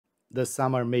The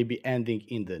summer may be ending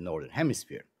in the northern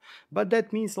hemisphere, but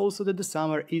that means also that the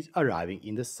summer is arriving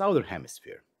in the southern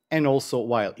hemisphere. And also,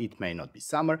 while it may not be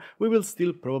summer, we will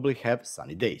still probably have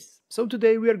sunny days. So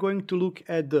today we are going to look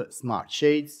at the smart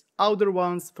shades, outdoor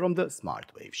ones from the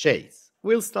SmartWave shades.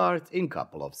 We'll start in a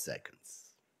couple of seconds.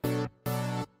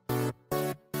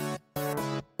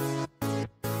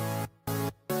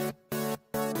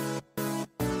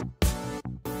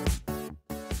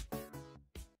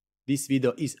 This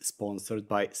video is sponsored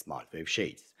by SmartWave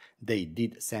Shades. They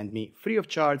did send me free of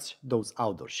charge those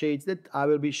outdoor shades that I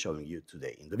will be showing you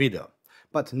today in the video.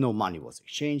 But no money was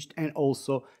exchanged, and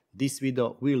also this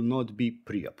video will not be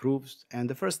pre-approved, and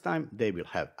the first time they will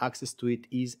have access to it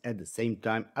is at the same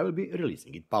time I will be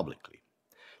releasing it publicly.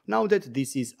 Now that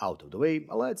this is out of the way,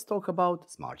 let's talk about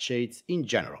smart shades in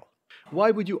general.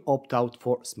 Why would you opt out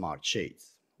for smart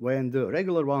shades when the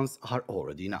regular ones are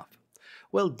already enough?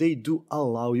 Well, they do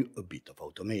allow you a bit of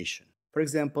automation. For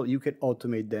example, you can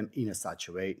automate them in such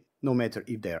a way, no matter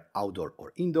if they are outdoor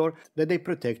or indoor, that they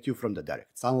protect you from the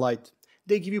direct sunlight,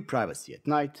 they give you privacy at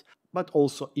night, but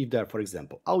also if they are, for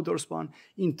example, outdoors one,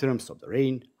 in terms of the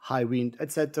rain, high wind,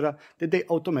 etc., that they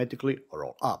automatically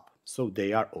roll up, so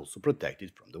they are also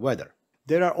protected from the weather.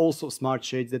 There are also smart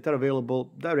shades that are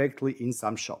available directly in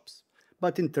some shops,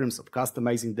 but in terms of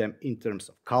customizing them, in terms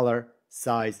of color,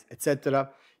 size,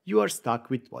 etc., you are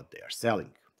stuck with what they are selling.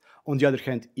 On the other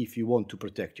hand, if you want to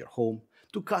protect your home,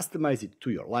 to customize it to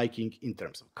your liking in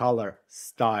terms of color,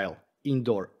 style,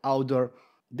 indoor, outdoor,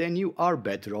 then you are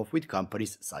better off with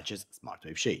companies such as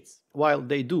SmartWave Shades. While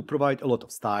they do provide a lot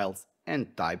of styles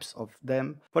and types of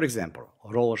them, for example,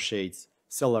 roller shades,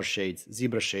 cellular shades,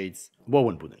 zebra shades,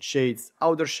 woven wooden shades,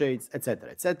 outdoor shades,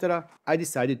 etc., I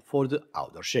decided for the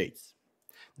outdoor shades.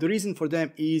 The reason for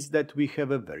them is that we have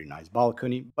a very nice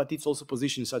balcony, but it's also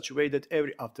positioned in such a way that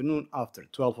every afternoon after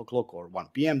 12 o'clock or 1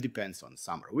 p.m. depends on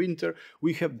summer or winter,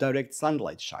 we have direct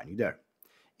sunlight shining there.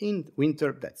 In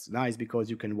winter that's nice because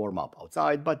you can warm up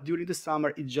outside, but during the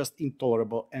summer it's just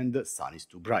intolerable and the sun is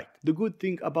too bright. The good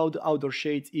thing about the outdoor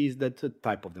shades is that the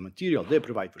type of the material they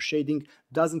provide for shading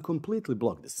doesn't completely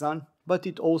block the sun, but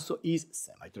it also is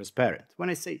semi-transparent. When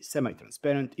I say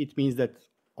semi-transparent, it means that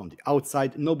on the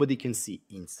outside nobody can see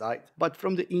inside, but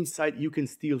from the inside you can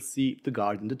still see the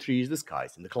garden, the trees, the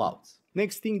skies and the clouds.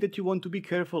 Next thing that you want to be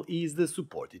careful is the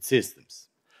supported systems.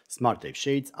 SmartWave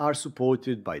shades are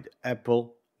supported by the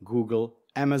Apple, Google,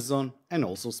 Amazon and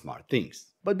also SmartThings.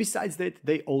 But besides that,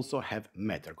 they also have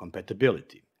Matter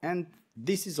compatibility. And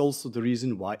this is also the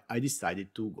reason why I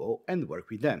decided to go and work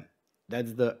with them.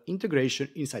 That's the integration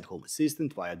inside Home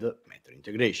Assistant via the Matter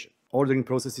integration. Ordering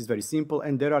process is very simple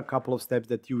and there are a couple of steps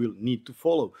that you will need to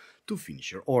follow to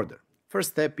finish your order.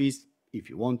 First step is, if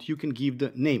you want, you can give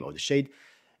the name of the shade,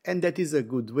 and that is a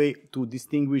good way to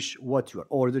distinguish what you are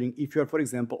ordering if you are, for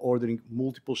example, ordering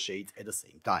multiple shades at the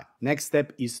same time. Next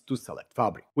step is to select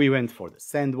fabric. We went for the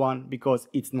sand one because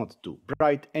it's not too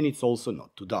bright and it's also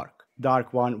not too dark.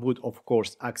 Dark one would of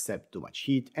course accept too much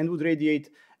heat and would radiate,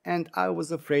 and I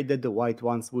was afraid that the white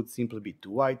ones would simply be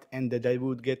too white and that they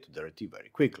would get dirty very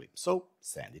quickly. So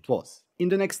sand it was. In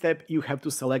the next step you have to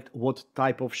select what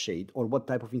type of shade or what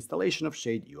type of installation of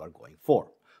shade you are going for.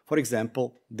 For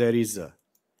example, there is a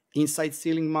inside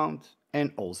ceiling mount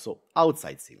and also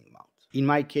outside ceiling mount. In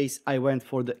my case, I went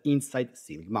for the inside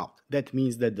ceiling mount. That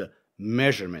means that the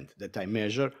measurement that I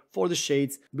measure for the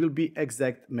shades will be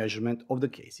exact measurement of the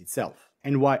case itself.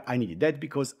 And why I needed that?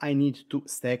 Because I need to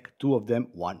stack two of them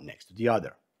one next to the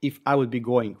other. If I would be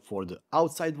going for the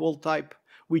outside wall type,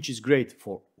 which is great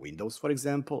for windows, for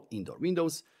example, indoor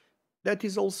windows, that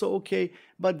is also okay,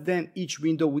 but then each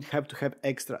window would have to have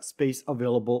extra space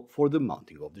available for the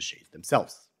mounting of the shades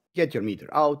themselves. Get your meter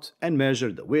out and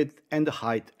measure the width and the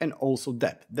height and also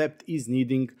depth. Depth is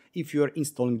needing if you are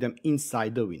installing them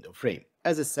inside the window frame.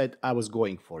 As I said, I was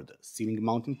going for the ceiling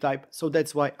mounting type, so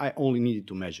that's why I only needed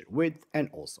to measure width and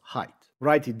also height.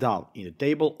 Write it down in the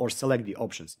table or select the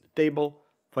options in the table.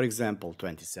 For example,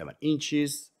 27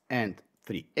 inches and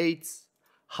 3/8.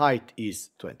 Height is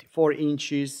 24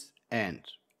 inches and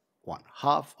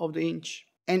 1/2 of the inch.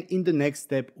 And in the next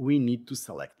step, we need to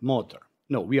select motor.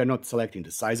 No, we are not selecting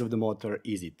the size of the motor.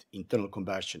 Is it internal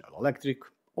combustion or electric?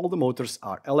 All the motors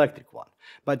are electric one,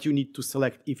 but you need to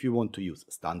select if you want to use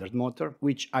a standard motor,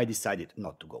 which I decided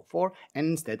not to go for, and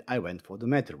instead I went for the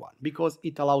Matter one, because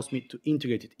it allows me to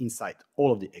integrate it inside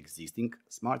all of the existing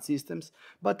smart systems,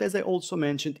 but as I also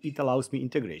mentioned, it allows me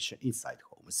integration inside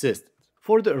Home Assistant.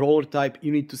 For the roller type,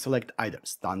 you need to select either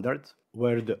standard,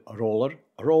 where the roller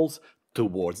rolls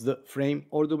towards the frame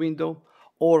or the window,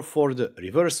 or for the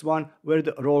reverse one, where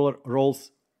the roller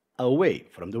rolls away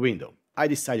from the window. I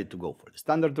decided to go for the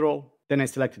standard roll, then I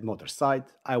selected motor side,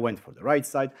 I went for the right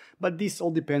side, but this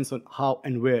all depends on how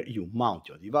and where you mount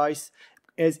your device,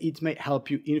 as it may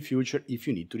help you in future if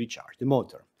you need to recharge the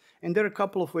motor. And there are a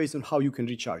couple of ways on how you can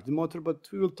recharge the motor, but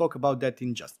we will talk about that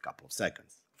in just a couple of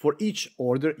seconds. For each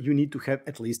order, you need to have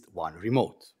at least one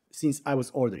remote. Since I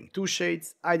was ordering 2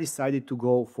 shades, I decided to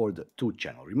go for the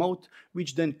 2-channel remote,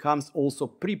 which then comes also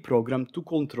pre-programmed to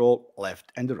control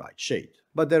left and the right shade.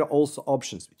 But there are also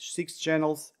options with 6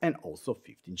 channels and also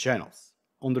 15 channels.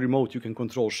 On the remote you can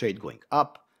control shade going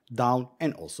up, down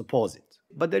and also pause it.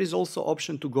 But there is also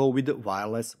option to go with the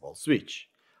wireless wall switch.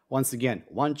 Once again,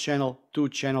 1 channel, 2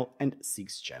 channel and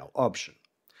 6 channel option.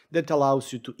 That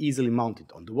allows you to easily mount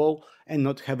it on the wall and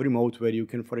not have a remote where you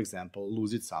can, for example,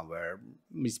 lose it somewhere,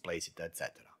 misplace it,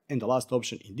 etc. And the last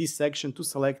option in this section to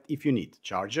select if you need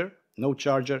charger, no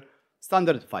charger,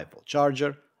 standard 5V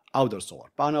charger, outdoor solar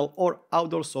panel or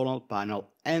outdoor solar panel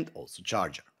and also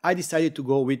charger. I decided to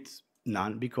go with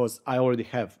none because I already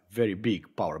have very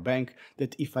big power bank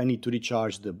that if I need to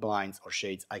recharge the blinds or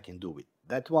shades I can do with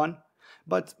that one.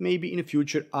 But maybe in the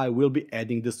future I will be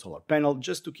adding the solar panel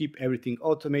just to keep everything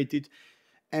automated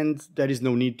and there is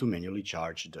no need to manually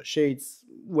charge the shades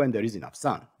when there is enough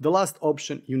sun. The last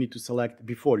option you need to select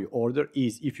before you order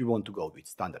is if you want to go with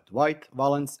standard white,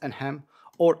 valence and ham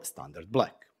or standard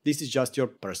black. This is just your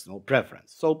personal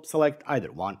preference, so select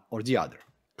either one or the other.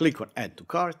 Click on add to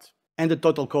cart and the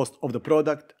total cost of the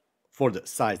product for the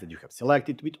size that you have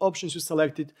selected with options you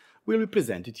selected will be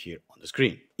presented here on the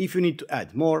screen. If you need to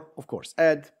add more, of course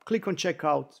add, click on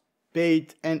checkout, pay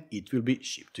it and it will be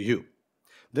shipped to you.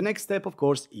 The next step of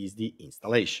course is the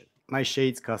installation. My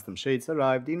custom shades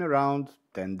arrived in around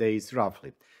 10 days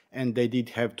roughly and they did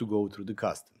have to go through the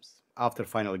customs. After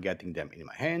finally getting them in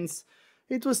my hands,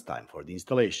 it was time for the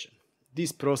installation.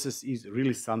 This process is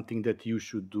really something that you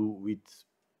should do with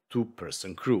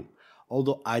 2-person crew.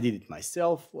 Although I did it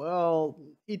myself, well,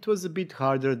 it was a bit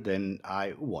harder than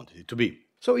I wanted it to be.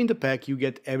 So in the pack you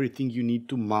get everything you need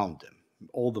to mount them.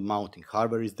 All the mounting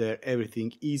hardware is there,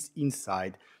 everything is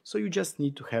inside, so you just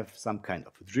need to have some kind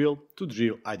of a drill to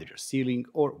drill either your ceiling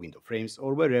or window frames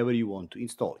or wherever you want to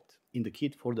install it. In the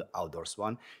kit for the outdoors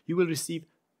one, you will receive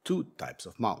 2 types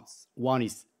of mounts. One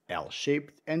is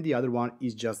L-shaped and the other one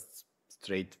is just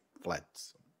straight flat.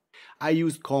 I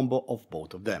used combo of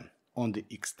both of them. On the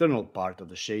external part of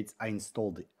the shades I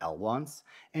installed the L ones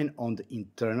and on the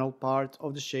internal part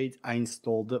of the shades I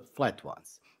installed the flat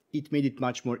ones. It made it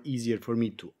much more easier for me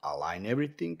to align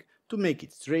everything, to make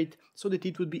it straight so that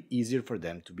it would be easier for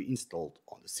them to be installed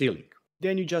on the ceiling.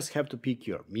 Then you just have to pick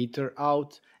your meter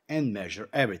out and measure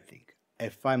everything.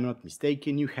 If I'm not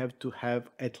mistaken, you have to have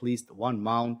at least 1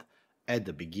 mount at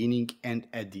the beginning and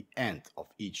at the end of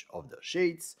each of the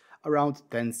shades, around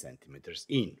 10 centimeters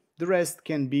in. The rest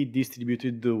can be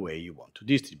distributed the way you want to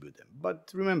distribute them,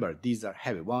 but remember these are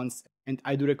heavy ones and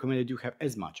I do recommend that you have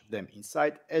as much of them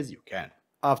inside as you can.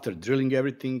 After drilling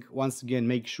everything, once again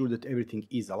make sure that everything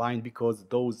is aligned because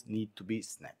those need to be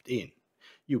snapped in.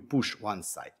 You push one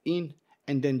side in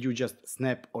and then you just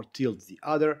snap or tilt the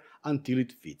other until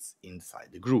it fits inside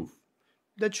the groove.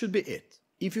 That should be it.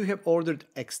 If you have ordered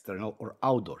external or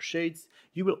outdoor shades,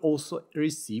 you will also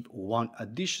receive one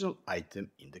additional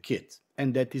item in the kit,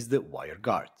 and that is the wire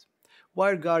guard.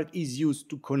 Wire guard is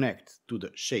used to connect to the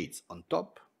shades on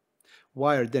top.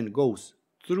 Wire then goes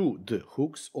through the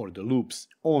hooks or the loops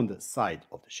on the side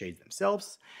of the shades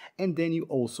themselves, and then you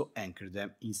also anchor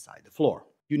them inside the floor.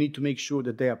 You need to make sure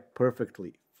that they are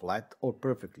perfectly flat or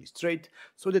perfectly straight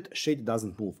so that shade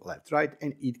doesn't move left-right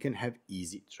and it can have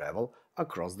easy travel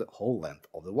across the whole length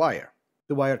of the wire.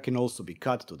 The wire can also be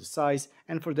cut to the size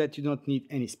and for that you don't need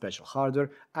any special hardware.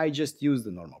 I just used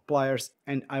the normal pliers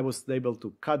and I was able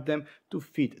to cut them to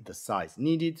fit the size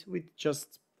needed with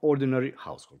just ordinary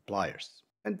household pliers.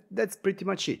 And that's pretty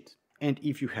much it. And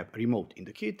if you have a remote in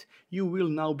the kit, you will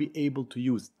now be able to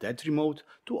use that remote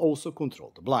to also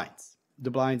control the blinds. The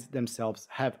blinds themselves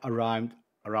have arrived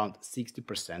around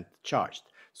 60% charged,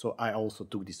 so I also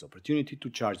took this opportunity to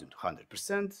charge them to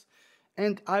 100%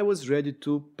 and I was ready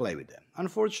to play with them.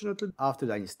 Unfortunately,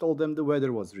 after I installed them, the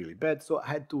weather was really bad, so I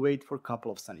had to wait for a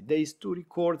couple of sunny days to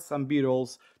record some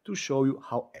B-rolls to show you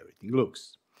how everything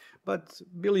looks. But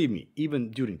believe me,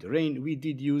 even during the rain, we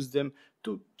did use them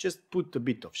to just put a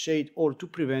bit of shade or to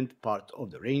prevent part of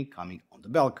the rain coming on the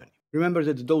balcony. Remember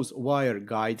that those wire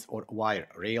guides or wire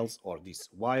rails or this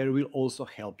wire will also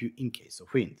help you in case of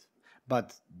wind.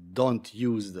 But don't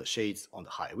use the shades on the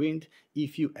high wind.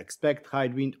 If you expect high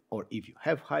wind or if you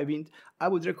have high wind, I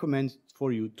would recommend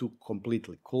for you to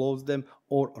completely close them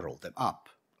or roll them up.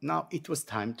 Now it was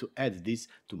time to add this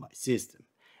to my system.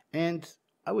 And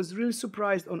I was really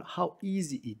surprised on how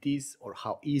easy it is or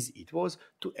how easy it was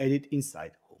to edit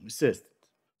inside Home Assistant.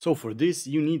 So for this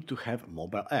you need to have a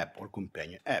mobile app or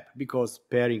companion app, because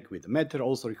pairing with the Matter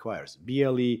also requires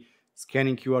BLE,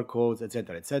 scanning QR codes,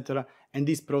 etc. And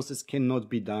this process cannot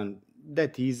be done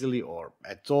that easily or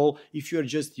at all if you are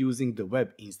just using the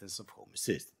web instance of Home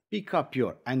Assistant. Pick up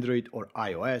your Android or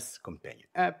iOS companion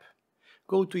app,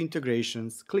 go to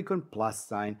Integrations, click on plus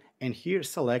sign, and here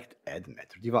select Add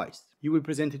Matter Device. You will be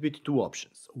presented with two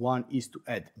options. One is to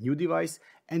add new device,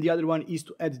 and the other one is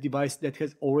to add device that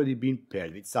has already been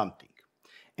paired with something.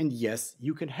 And yes,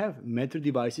 you can have Matter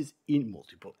devices in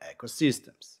multiple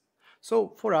ecosystems.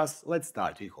 So for us, let's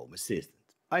start with Home Assistant.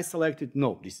 I selected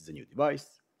no, this is a new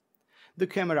device. The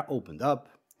camera opened up,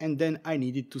 and then I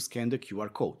needed to scan the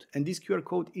QR code. And this QR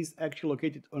code is actually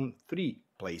located on 3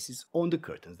 places on the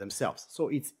curtains themselves. So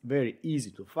it's very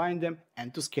easy to find them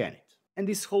and to scan it. And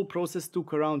this whole process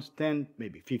took around 10,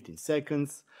 maybe 15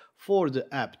 seconds for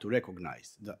the app to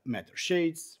recognize the Matter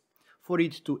shades, for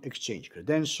it to exchange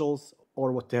credentials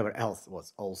or whatever else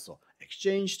was also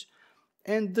exchanged,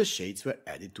 and the shades were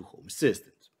added to Home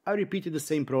Assistant. I repeated the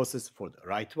same process for the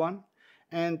right one,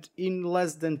 and in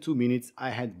less than 2 minutes I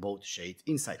had both shades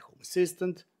inside Home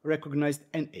Assistant, recognized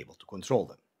and able to control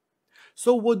them.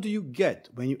 So what do you get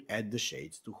when you add the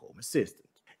shades to Home Assistant?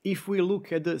 If we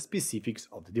look at the specifics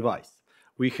of the device,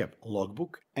 we have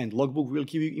logbook, and logbook will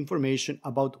give you information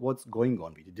about what's going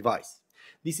on with the device.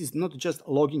 This is not just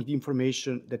logging the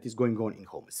information that is going on in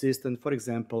Home Assistant, for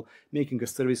example, making a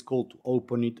service call to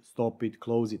open it, stop it,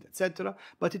 close it, etc.,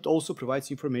 but it also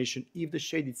provides information if the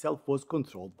shade itself was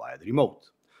controlled via the remote.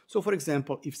 So for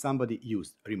example, if somebody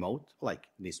used remote, like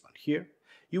this one here,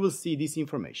 you will see this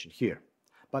information here.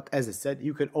 But as I said,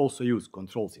 you can also use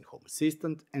controls in Home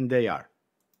Assistant, and they are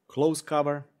close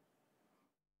cover,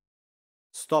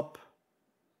 stop,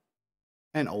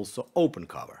 and also open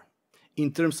cover.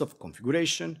 In terms of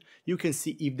configuration, you can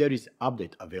see if there is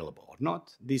update available or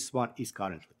not. This one is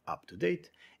currently up to date,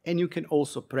 and you can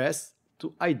also press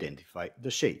to identify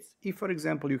the shades. If, for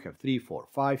example, you have 3, 4,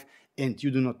 5 and you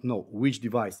do not know which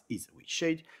device is which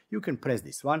shade, you can press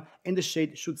this one and the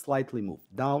shade should slightly move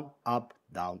down, up,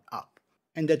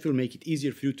 and that will make it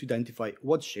easier for you to identify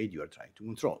what shade you are trying to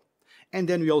control. And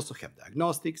then we also have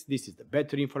diagnostics. This is the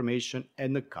battery information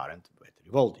and the current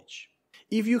battery voltage.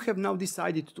 If you have now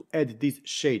decided to add this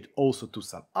shade also to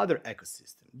some other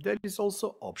ecosystem, there is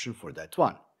also option for that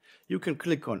one. You can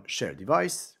click on Share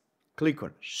Device, click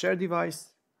on Share Device,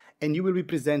 and you will be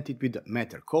presented with the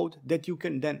Matter code that you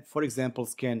can then, for example,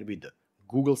 scan with the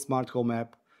Google Smart Home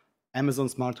app, Amazon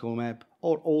Smart Home app,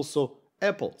 or also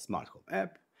Apple Smart Home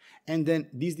app, and then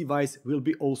this device will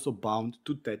be also bound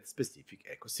to that specific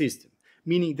ecosystem,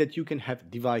 meaning that you can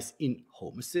have device in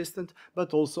Home Assistant,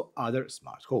 but also other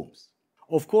smart homes.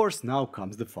 Of course, now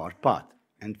comes the fun part,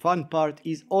 and fun part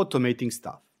is automating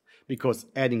stuff, because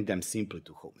adding them simply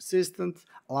to Home Assistant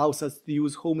allows us to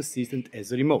use Home Assistant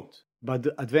as a remote. But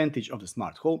the advantage of the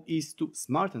smart home is to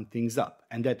smarten things up,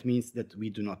 and that means that we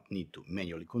do not need to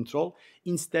manually control.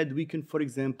 Instead, we can, for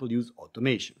example, use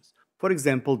automations. For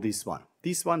example, this one.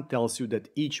 This one tells you that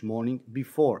each morning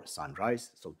before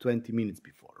sunrise, so 20 minutes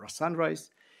before sunrise,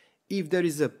 if there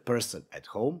is a person at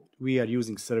home, we are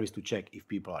using service to check if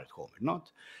people are at home or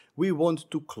not, we want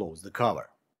to close the cover.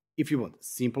 If you want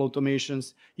simple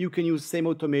automations, you can use same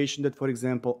automation that, for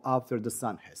example, after the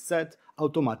sun has set,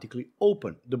 automatically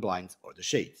open the blinds or the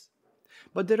shades.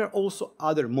 But there are also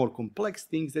other more complex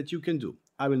things that you can do.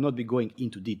 I will not be going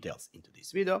into details into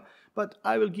this video, but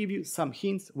I will give you some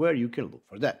hints where you can look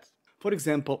for that. For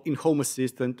example, in Home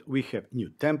Assistant, we have new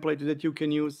template that you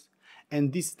can use,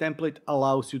 and this template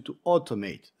allows you to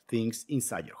automate things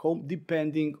inside your home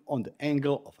depending on the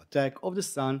angle of attack of the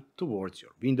sun towards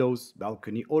your windows,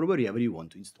 balcony, or wherever you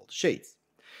want to install the shades.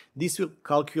 This will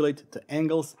calculate the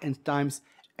angles and times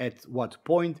at what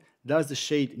point does the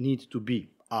shade need to be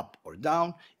up or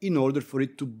down in order for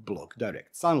it to block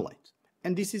direct sunlight.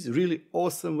 And this is really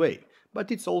awesome way,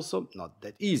 but it's also not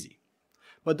that easy.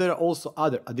 But there are also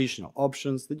other additional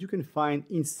options that you can find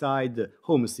inside the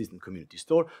Home Assistant community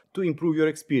store to improve your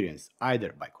experience,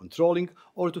 either by controlling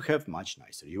or to have much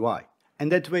nicer UI.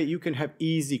 And that way you can have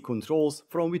easy controls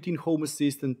from within Home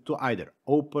Assistant to either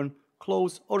open,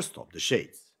 close or stop the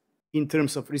shades. In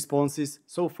terms of responses,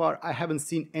 so far I haven't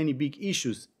seen any big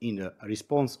issues in the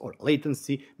response or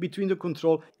latency between the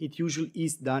control. It usually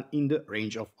is done in the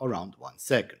range of around 1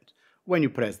 second. When you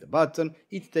press the button,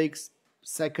 it takes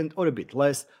second or a bit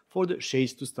less for the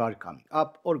shades to start coming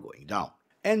up or going down.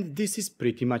 And this is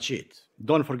pretty much it.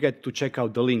 Don't forget to check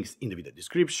out the links in the video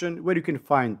description, where you can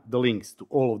find the links to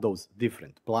all of those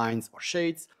different blinds or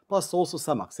shades, plus also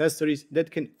some accessories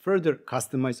that can further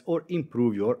customize or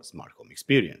improve your smart home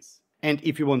experience. And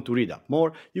if you want to read up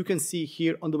more, you can see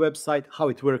here on the website how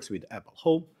it works with Apple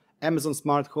Home, Amazon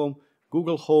Smart Home,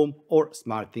 Google Home or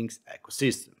SmartThings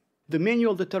ecosystem. The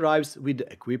manual that arrives with the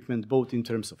equipment, both in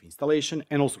terms of installation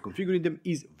and also configuring them,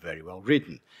 is very well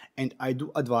written. And I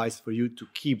do advise for you to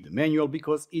keep the manual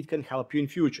because it can help you in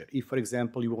future. If, for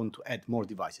example, you want to add more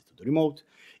devices to the remote,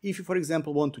 if you, for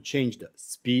example, want to change the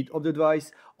speed of the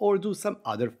device or do some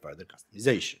other further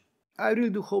customization. I really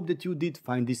do hope that you did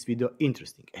find this video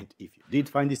interesting, and if you did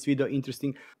find this video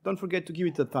interesting, don't forget to give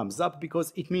it a thumbs up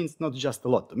because it means not just a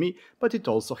lot to me, but it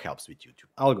also helps with YouTube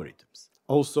algorithms.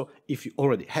 Also, if you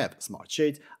already have smart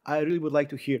shades, I really would like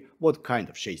to hear what kind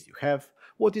of shades you have,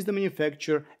 what is the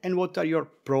manufacturer, and what are your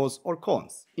pros or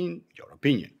cons, in your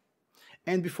opinion.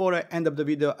 And before I end up the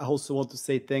video, I also want to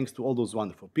say thanks to all those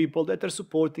wonderful people that are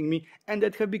supporting me and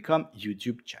that have become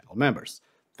YouTube channel members.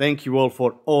 Thank you all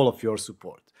for all of your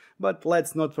support. But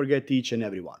let's not forget each and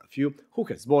every one of you who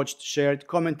has watched, shared,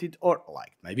 commented or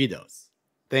liked my videos.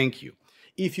 Thank you.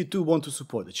 If you too want to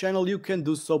support the channel, you can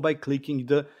do so by clicking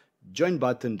the join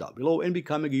button down below and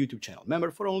becoming a YouTube channel member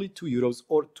for only €2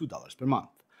 or $2 per month.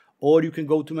 Or you can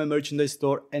go to my merchandise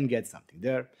store and get something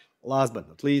there. Last but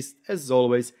not least, as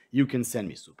always, you can send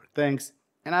me super thanks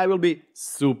and I will be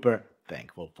super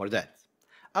thankful for that.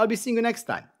 I'll be seeing you next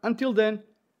time. Until then,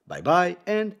 bye bye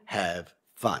and have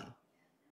fun.